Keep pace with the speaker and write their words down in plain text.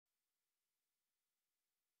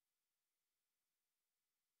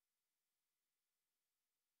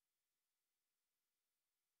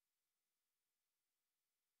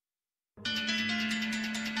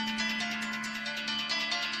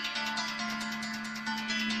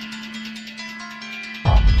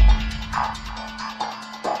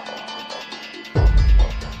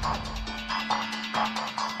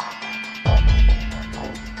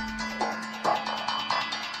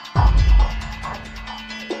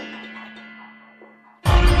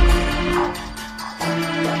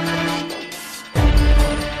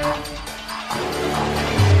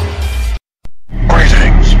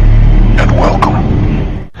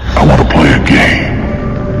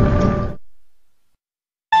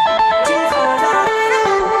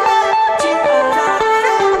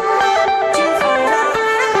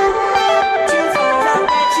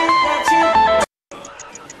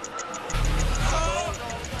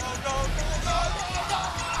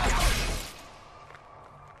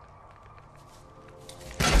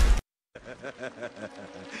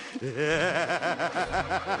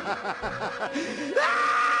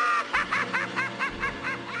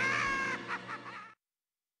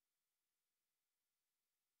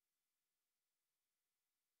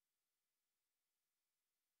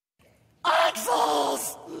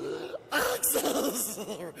Axles! Axles!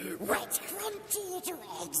 Wet frontier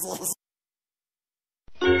axles!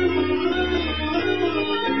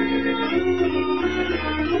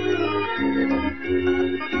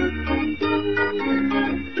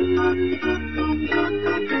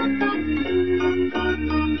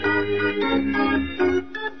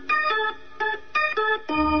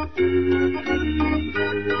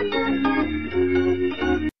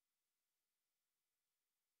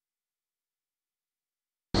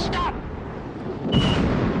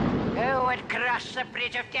 Cross the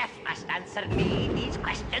bridge of death must answer me these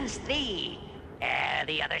questions three. Ere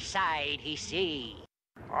the other side he see.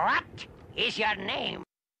 What is your name?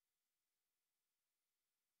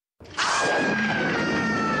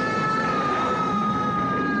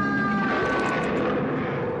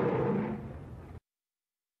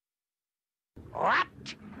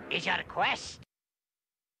 What is your quest?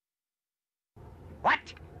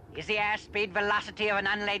 What is the airspeed velocity of an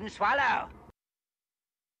unladen swallow?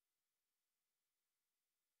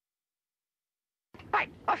 Right,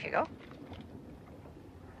 off you go.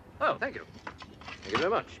 Oh, thank you. Thank you very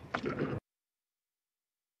much.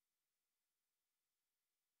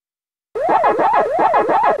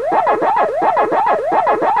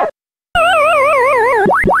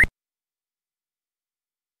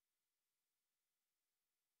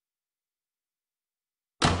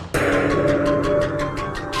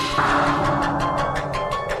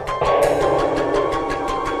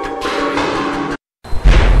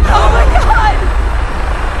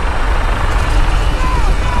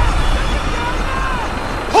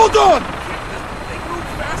 Hold on! They move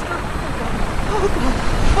faster! Oh God!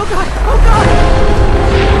 Oh God! Oh God!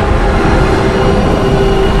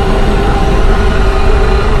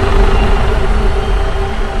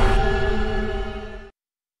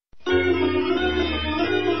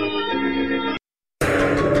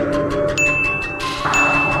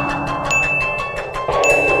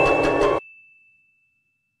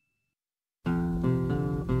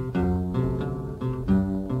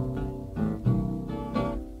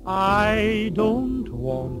 I don't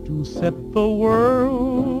want to set the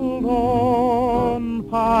world on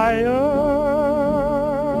fire.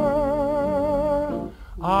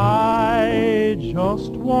 I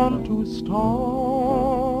just want to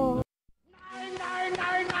start.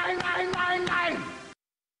 9999999!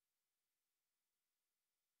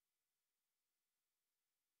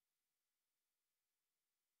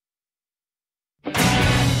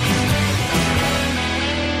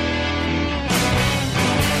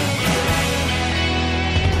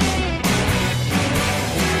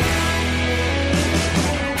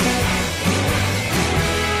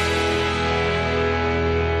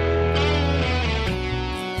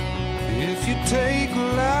 If you take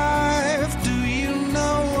life, do you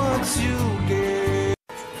know what you get?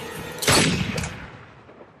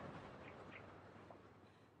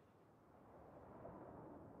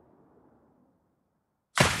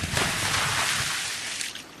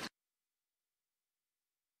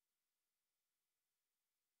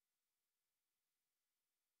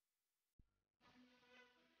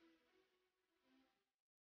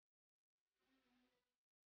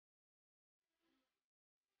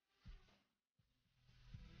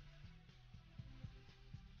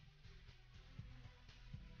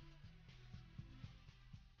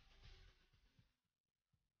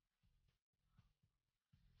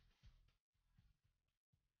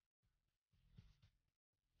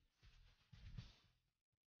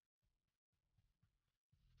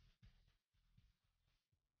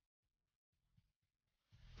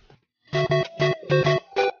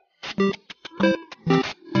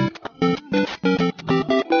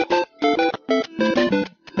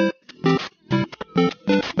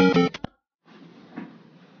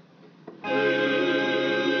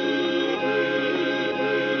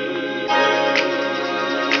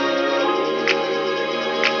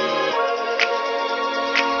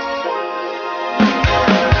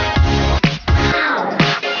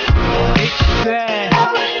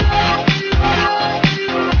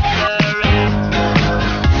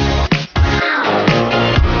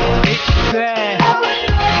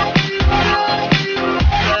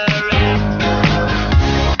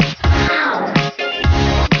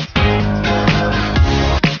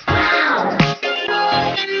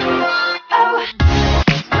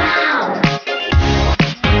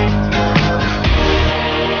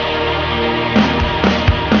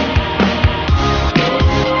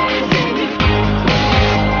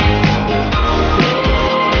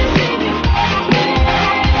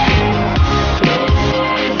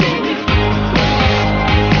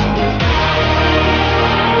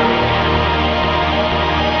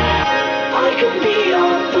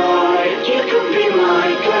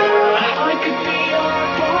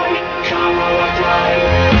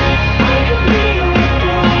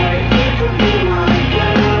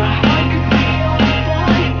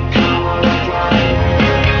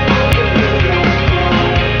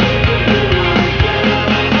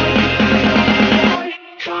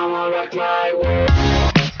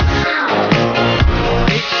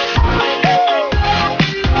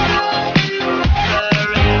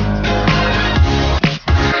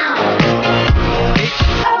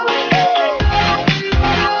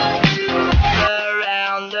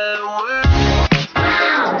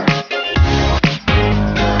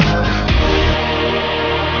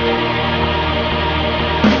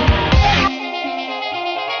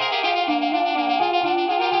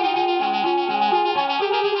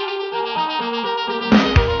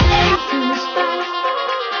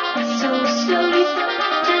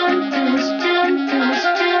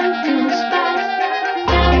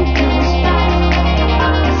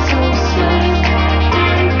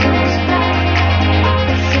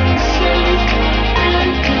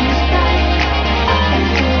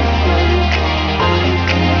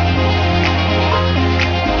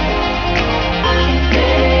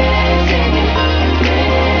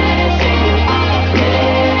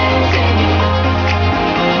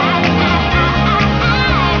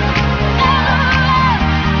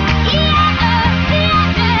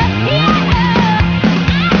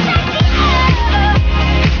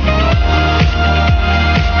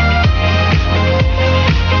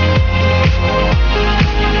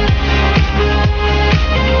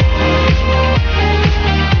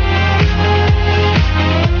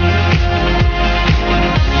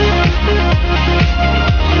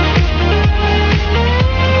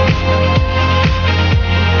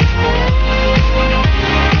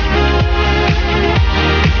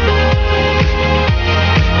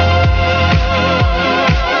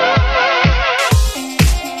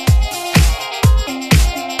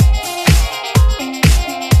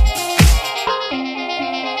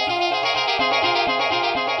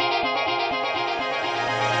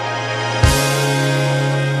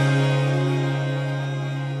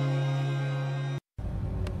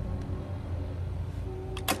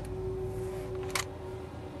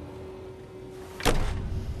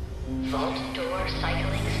 Vault door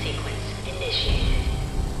cycling sequence initiated.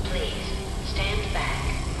 Please stand back.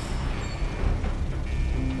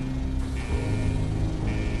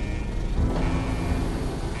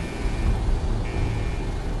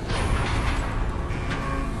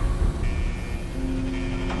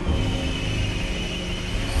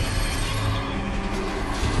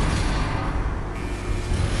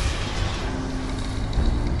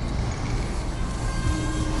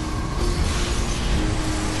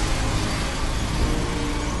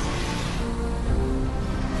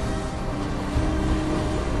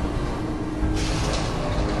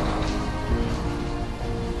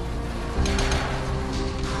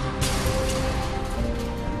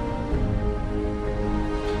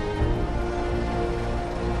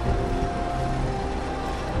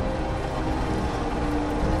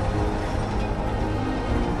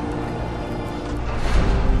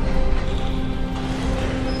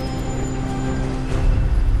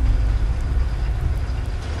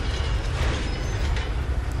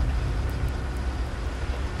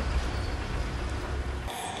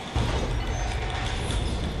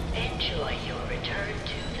 Enjoy your return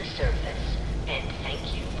to the surface, and thank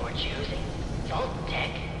you for choosing Vault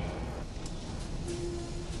Tech.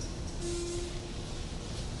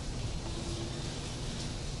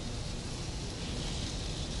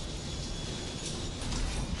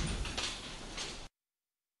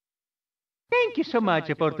 Thank you so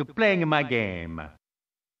much for playing my game.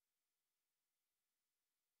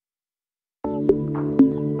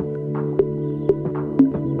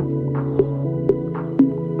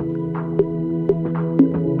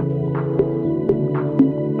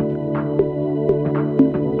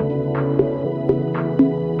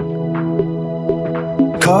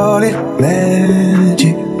 Call it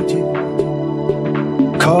magic,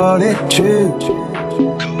 call it true,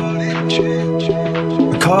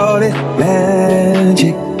 call it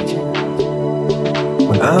magic.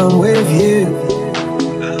 When I'm with you,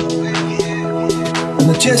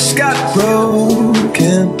 and I just got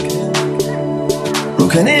broken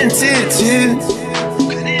into two.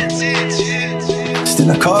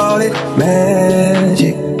 Still I call it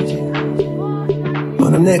magic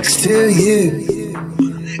when I'm next to you.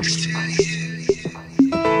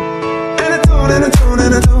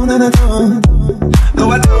 And I don't.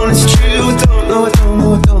 No, I don't, it's true. I don't, no, I don't, no,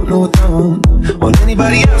 I don't, no, I don't want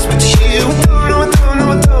anybody else but you. I don't, no, I don't, no,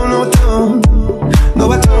 I don't, no, I don't. No,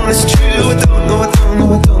 I don't, it's true. I don't, no, I don't, no,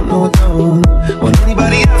 I don't, no, I don't want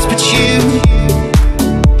anybody else but you.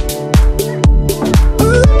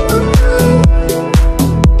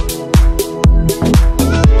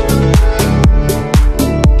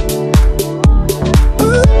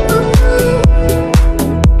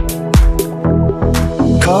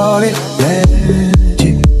 Call it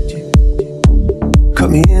magic. Cut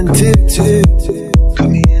me into two.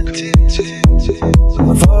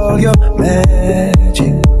 Of all your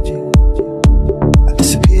magic, I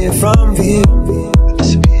disappear from view.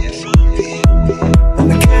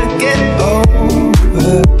 And I can't get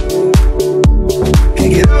over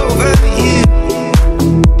you.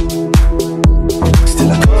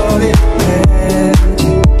 Still I call it magic.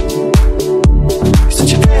 You're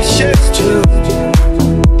such a precious truth.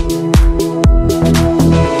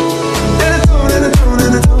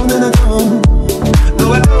 No,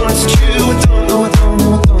 I don't, it's true.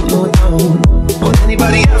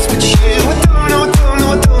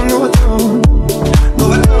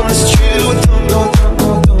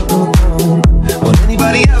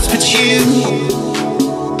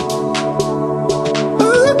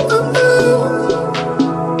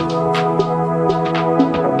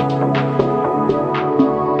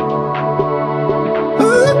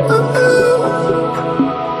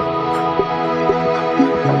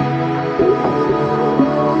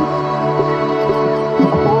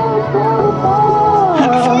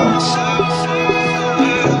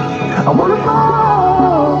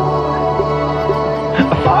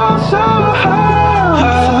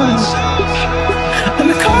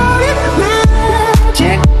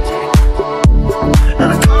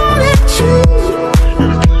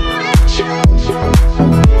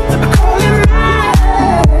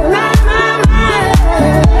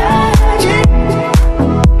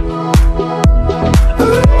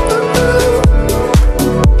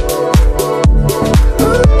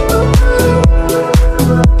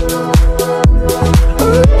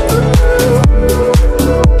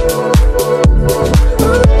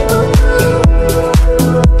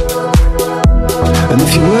 And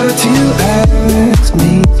if you were to ask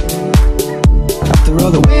me, after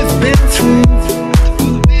all that we've been through,